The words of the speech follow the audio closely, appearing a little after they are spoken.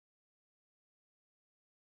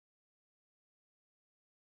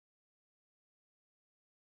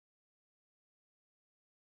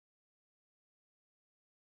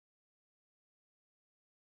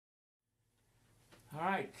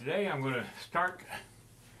Alright, today I'm going to start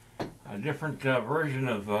a different version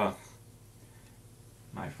of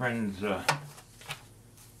my friend's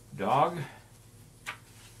dog,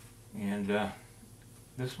 and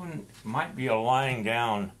this one might be a lying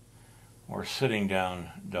down or sitting down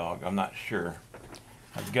dog, I'm not sure.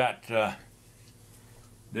 I've got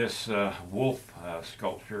this wolf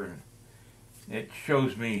sculpture, and it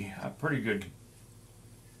shows me a pretty good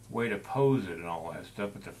way to pose it and all that stuff,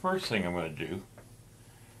 but the first thing I'm going to do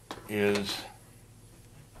is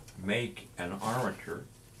make an armature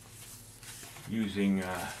using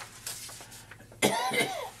the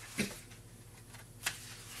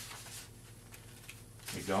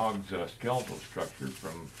dog's skeletal structure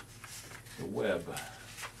from the web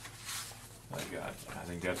I got. I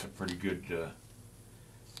think that's a pretty good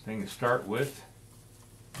thing to start with.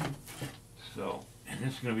 So, and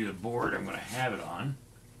this is going to be the board I'm going to have it on.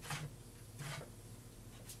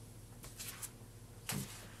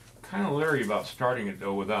 Kind of leery about starting it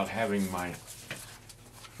though without having my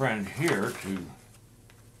friend here to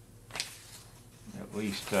at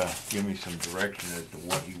least give me some direction as to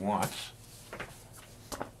what he wants.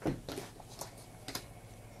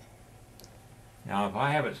 Now if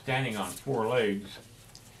I have it standing on 4 legs,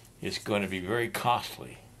 it's going to be very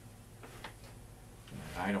costly. And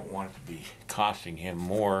I don't want it to be costing him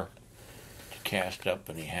more to cast up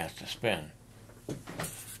than he has to spend.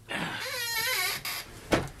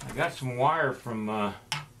 I got some wire from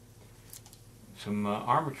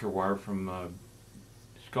armature wire from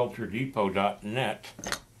SculptureDepot.net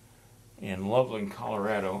in Loveland,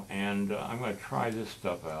 Colorado, and I'm going to try this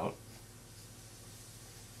stuff out.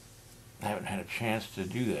 I haven't had a chance to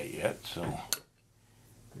do that yet, so I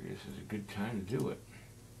guess this is a good time to do it.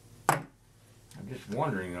 I'm just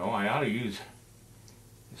wondering though, I ought to use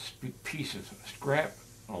this big piece of scrap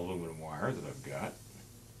aluminum wire that I've got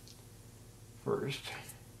first.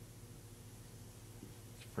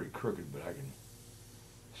 Pretty crooked, but I can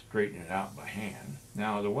straighten it out by hand.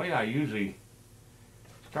 Now the way I usually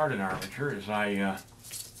start an armature is I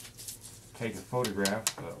take a photograph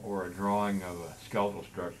or a drawing of a skeletal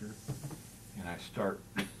structure, and I start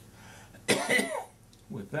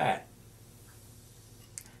with that.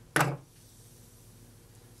 And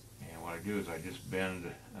what I do is I just bend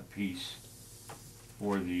a piece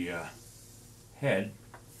for the head,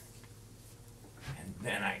 and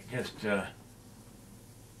then I just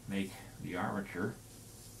make the armature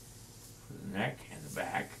for the neck and the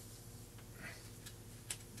back.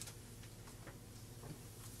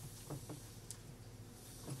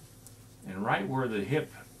 And right where the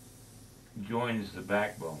hip joins the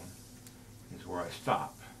backbone is where I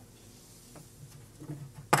stop.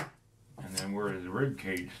 And then where the rib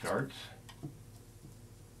cage starts,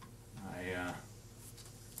 I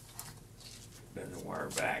bend the wire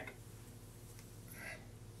back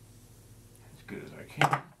as good as I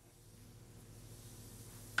can.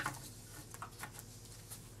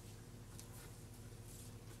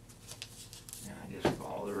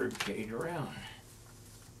 Rib cage around.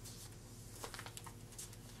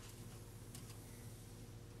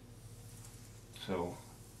 So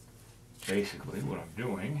basically what I'm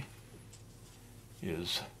doing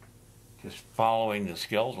is just following the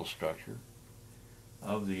skeletal structure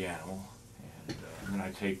of the animal, and then I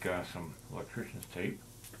take some electrician's tape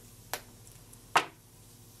and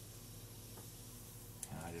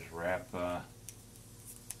I just wrap that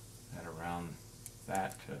around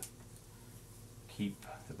that to keep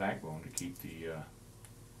the backbone, to keep the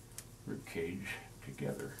rib cage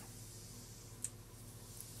together.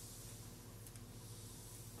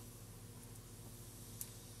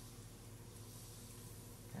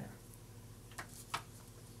 There.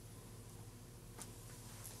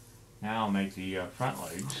 Now I'll make the front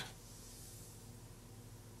legs.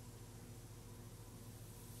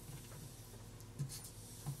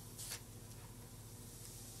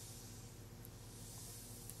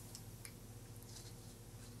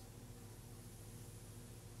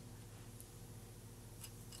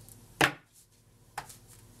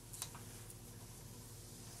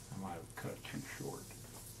 Cut too short.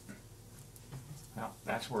 Now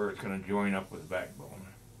that's where it's going to join up with the backbone.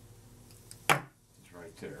 It's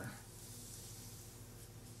right there.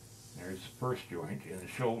 There's the first joint in the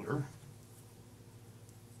shoulder.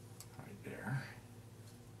 Right there.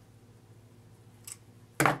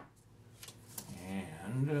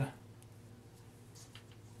 And the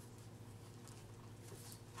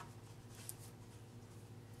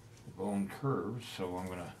bone curves, so I'm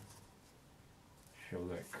going to show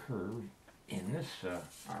that curve in this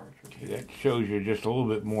armature. Okay, that shows you just a little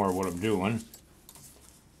bit more of what I'm doing.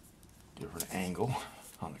 Different angle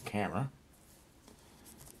on the camera.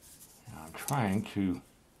 I'm trying to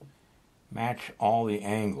match all the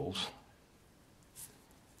angles.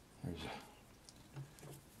 There's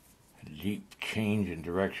a deep change in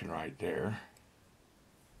direction right there.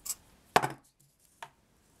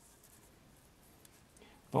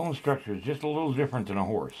 Bone structure is just a little different than a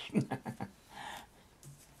horse.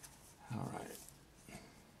 All right.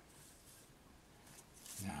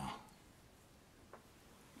 Now,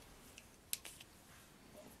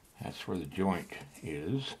 that's where the joint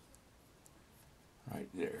is, right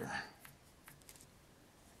there.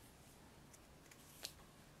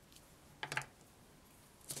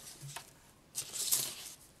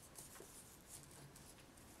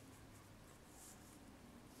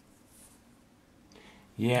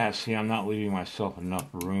 Yeah, see, I'm not leaving myself enough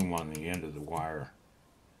room on the end of the wire.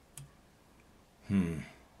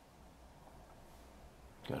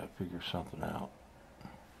 Gotta figure something out.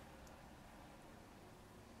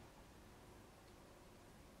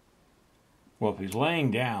 Well, if he's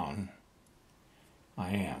laying down,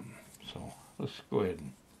 I am. So let's go ahead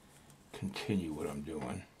and continue what I'm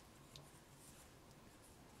doing.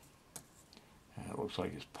 And it looks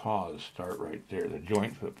like his paws start right there. The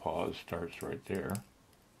joint for the paws starts right there.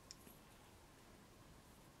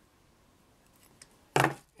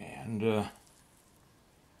 And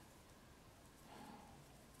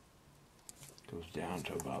goes down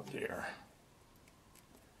to about there.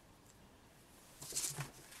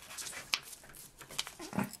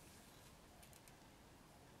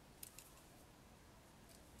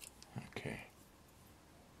 Okay.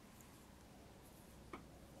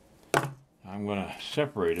 I'm going to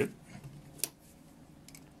separate it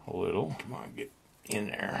a little. Come on, get in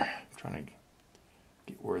there. I'm trying to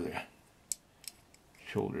get where the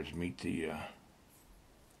shoulders meet the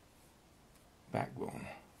backbone.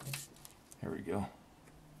 There we go.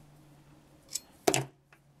 Well,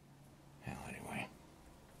 anyway.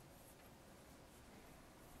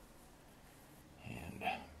 And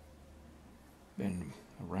bend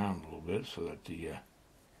around a little bit so that the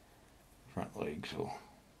front legs will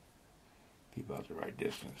be about the right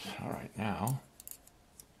distance. All right, now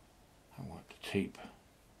I want to tape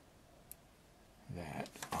that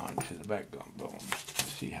onto the backbone bone.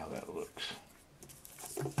 Let's see how that looks.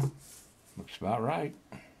 Looks about right.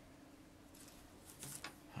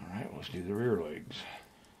 Alright, let's do the rear legs.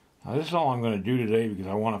 Now this is all I'm going to do today because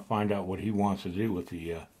I want to find out what he wants to do with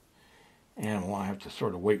the animal. I have to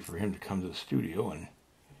sort of wait for him to come to the studio, and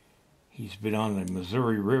he's been on the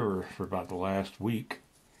Missouri River for about the last week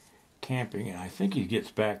camping, and I think he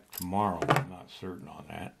gets back tomorrow, but I'm not certain on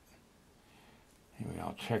that. Anyway,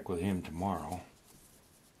 I'll check with him tomorrow.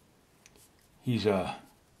 He's an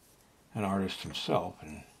artist himself,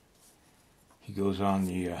 and he goes on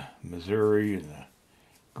the Missouri and the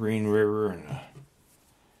Green River and the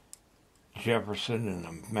Jefferson and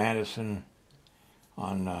the Madison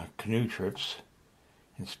on canoe trips,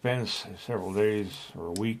 and spends several days or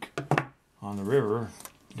a week on the river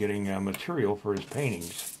getting material for his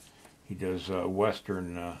paintings. He does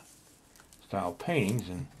Western style paintings,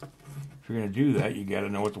 and if you're going to do that, you got to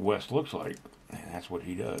know what the West looks like, and that's what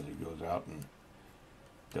he does. He goes out and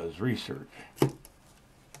does research.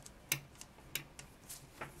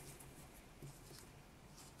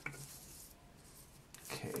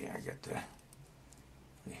 Okay, I got the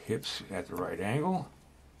hips at the right angle.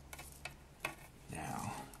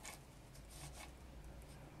 Now,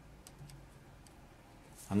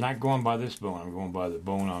 I'm not going by this bone, I'm going by the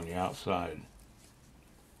bone on the outside.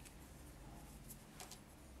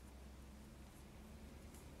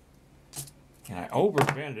 And I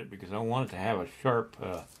overbend it because I want it to have a sharp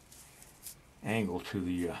angle to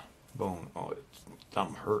the bone. Oh, its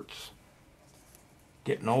thumb hurts.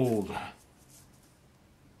 Getting old.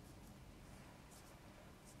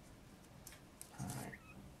 Alright,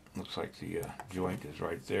 looks like the joint is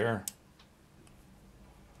right there.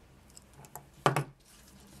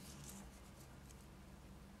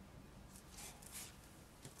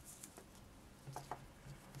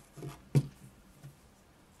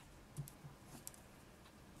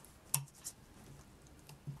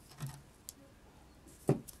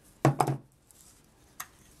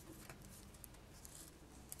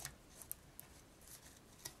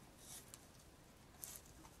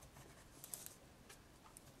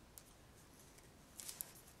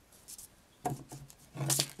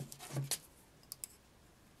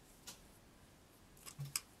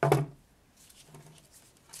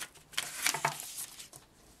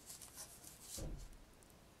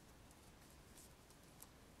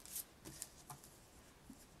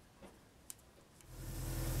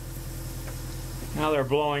 Now they're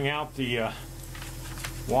blowing out the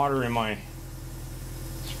water in my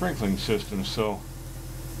sprinkling system, so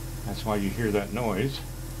That's why you hear that noise.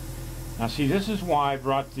 Now see, this is why I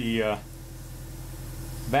brought the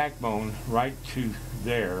backbone right to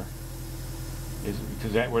there, is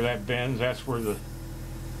because that where that bends, that's where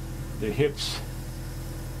the hips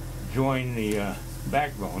join the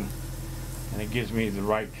backbone, and it gives me the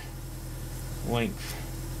right length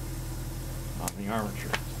on the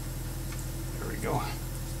armature. There we go.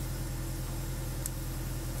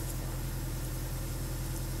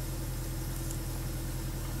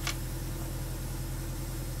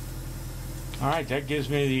 Alright, that gives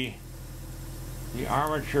me the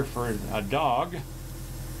armature for a dog.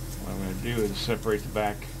 What I'm going to do is separate the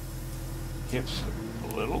back hips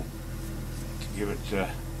a little to give it the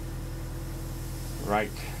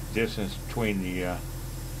right distance between the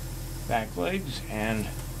back legs, and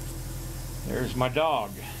there's my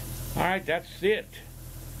dog. Alright, that's it.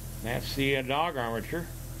 That's the dog armature.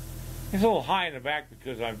 It's a little high in the back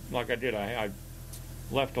because I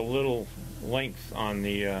left a little length on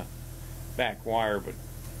the back wire, but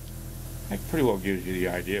that pretty well gives you the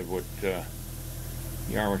idea of what the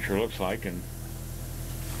armature looks like, and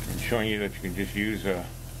showing you that you can just use a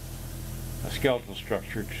skeletal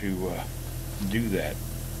structure to do that.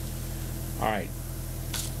 Alright,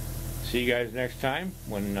 see you guys next time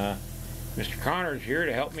when Mr. Connor's here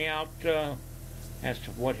to help me out as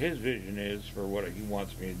to what his vision is for what he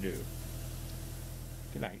wants me to do.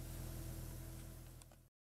 Good night.